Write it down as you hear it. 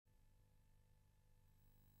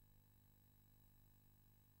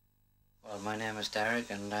Well, my name is Derek,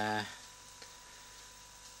 and I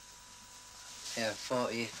have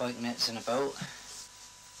 40 fike nets in a boat.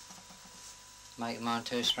 Make them on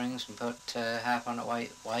 2 strings and put half on the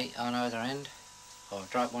weight on either end, or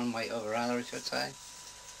drop one weight over rather, I should say.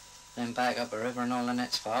 Then back up a river and all the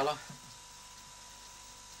nets follow.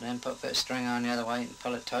 And then put a bit of string on the other weight and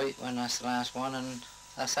pull it tight when that's the last one, and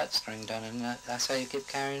that's that string done, and that's how you keep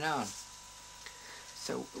carrying on.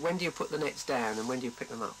 So when do you put the nets down and when do you pick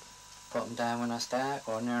them up? Put them down when it's dark,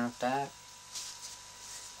 or near enough dark.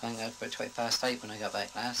 I think it was about 8:20 when I got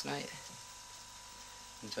back last night.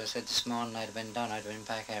 And so I said this morning I'd have been done, I'd have been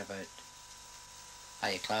back here about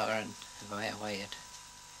 8 o'clock, and if I had waited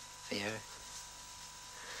for you.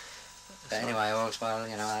 But anyway, all's well,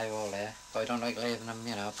 you know, they're all there. But I don't like leaving them,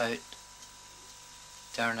 you know, about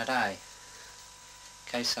during the day.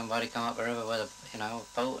 In case somebody come up the river with a, you know,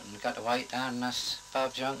 boat and got the weight down, and that's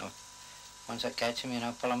Bob's your uncle. Once I catch him, you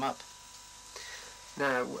know, pull him up.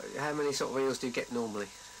 Now, how many sort of eels do you get normally?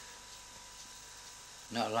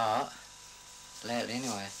 Not a lot. Lately,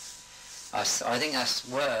 anyway. I think that's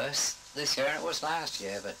worse this year than it was last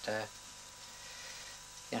year, but,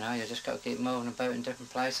 you know, you just got to keep moving about in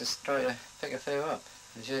different places to try to pick a few up.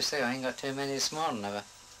 As you see, I ain't got too many this morning, have I?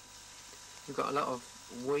 You've got a lot of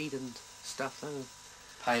weed and stuff, haven't you?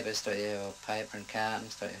 Papers, do you, or paper and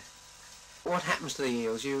cartons, do you? What happens to the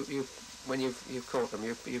eels? When you've caught them,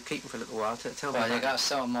 you keep them for a little while. Tell me Well, about you got to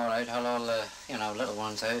sort them all out, haul all the, you know, little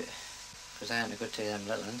ones out, because they ain't a good to them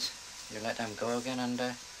little ones. You let them go again and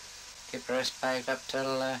keep the rest bagged up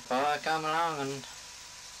till I come along and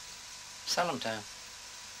sell them to them.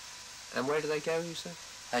 And where do they go, you say?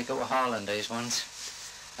 They go to Holland, these ones.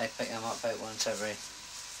 They pick them up about once every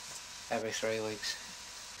 3 weeks.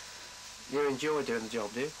 You enjoy doing the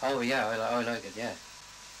job, do you? Oh yeah, I like it, yeah.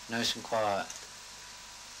 Nice and quiet.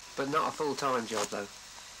 But not a full-time job, though?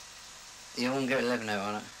 You won't get a living out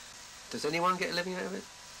on it. Does anyone get a living out of it?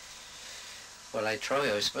 Well, they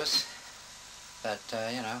try, I suppose. But,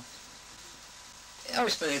 you know, I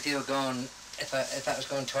suppose if you were going, if that was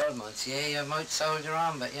going 12 months, yeah, you might soldier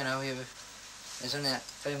on, but, you know, there's only that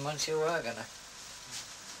few months you're working.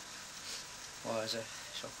 What is it,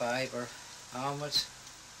 so 5 or onwards?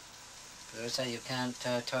 But I say you can't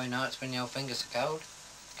tie knots when your fingers are cold,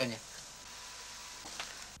 can you?